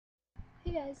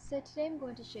Hey guys, so today I'm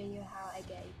going to show you how I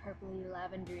get a purpley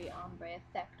lavendery ombre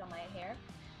effect on my hair.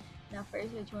 Now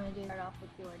first what you want to do is start off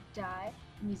with your dye.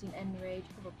 I'm using Enrage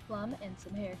Purple Plum and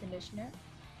some hair conditioner.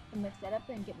 And mix that up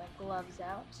and get my gloves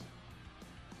out.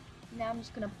 Now I'm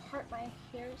just going to part my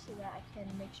hair so that I can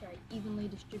make sure I evenly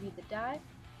distribute the dye.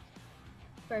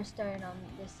 First, starting on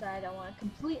this side, I want to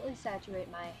completely saturate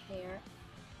my hair.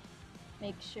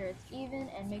 Make sure it's even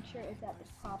and make sure it's at the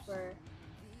proper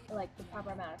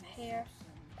amount of hair.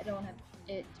 I don't want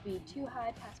it to be too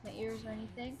high past my ears or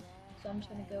anything, so I'm just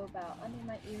going to go about under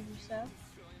my ears or so.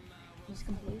 Just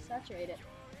completely saturate it.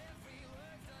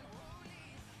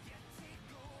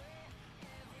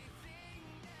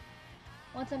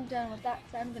 Once I'm done with that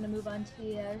side, I'm going to move on to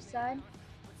the other side,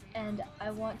 and I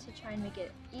want to try and make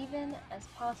it even as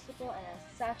possible and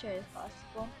as saturated as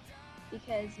possible,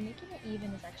 because making it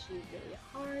even is actually really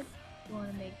hard. You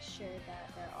want to make sure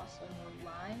that there are also no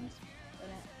lines, but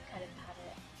kind of have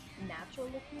it natural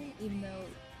looking, even though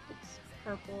it's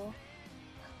purple.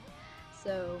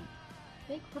 So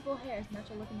make purple hair as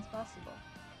natural looking as possible.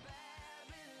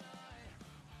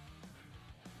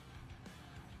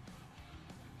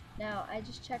 Now I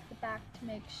just checked the back to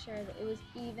make sure that it was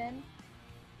even,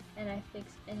 and I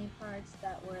fixed any parts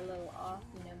that were a little off,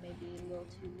 maybe a little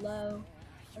too low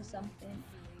or something.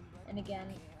 And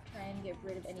again, try and get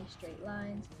rid of any straight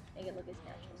lines, make it look as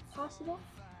natural as possible,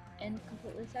 and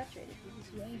completely saturated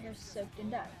because you want your hair soaked in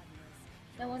dye.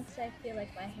 Now once I feel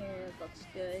like my hair looks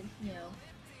good,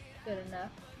 good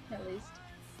enough at least,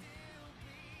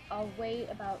 I'll wait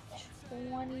about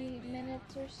 20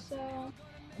 minutes or so,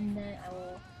 and then I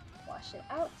will wash it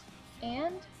out,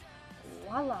 and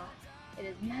voila! It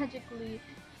is magically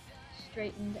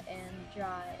straightened and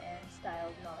dry and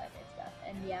styled and all that good stuff.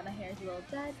 And yeah, my hair is a little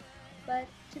dead, but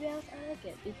to be honest, I like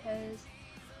it because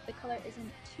the color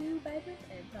isn't too vibrant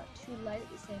and it's not too light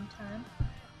at the same time.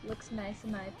 Looks nice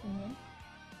in my opinion.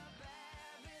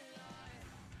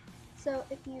 So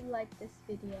if you like this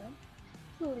video,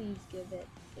 please give it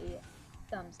a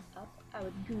thumbs up. I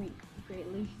would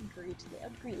greatly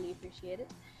appreciate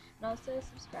it. And also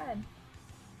subscribe.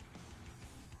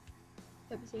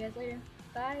 Hope to see you guys later.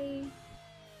 Bye!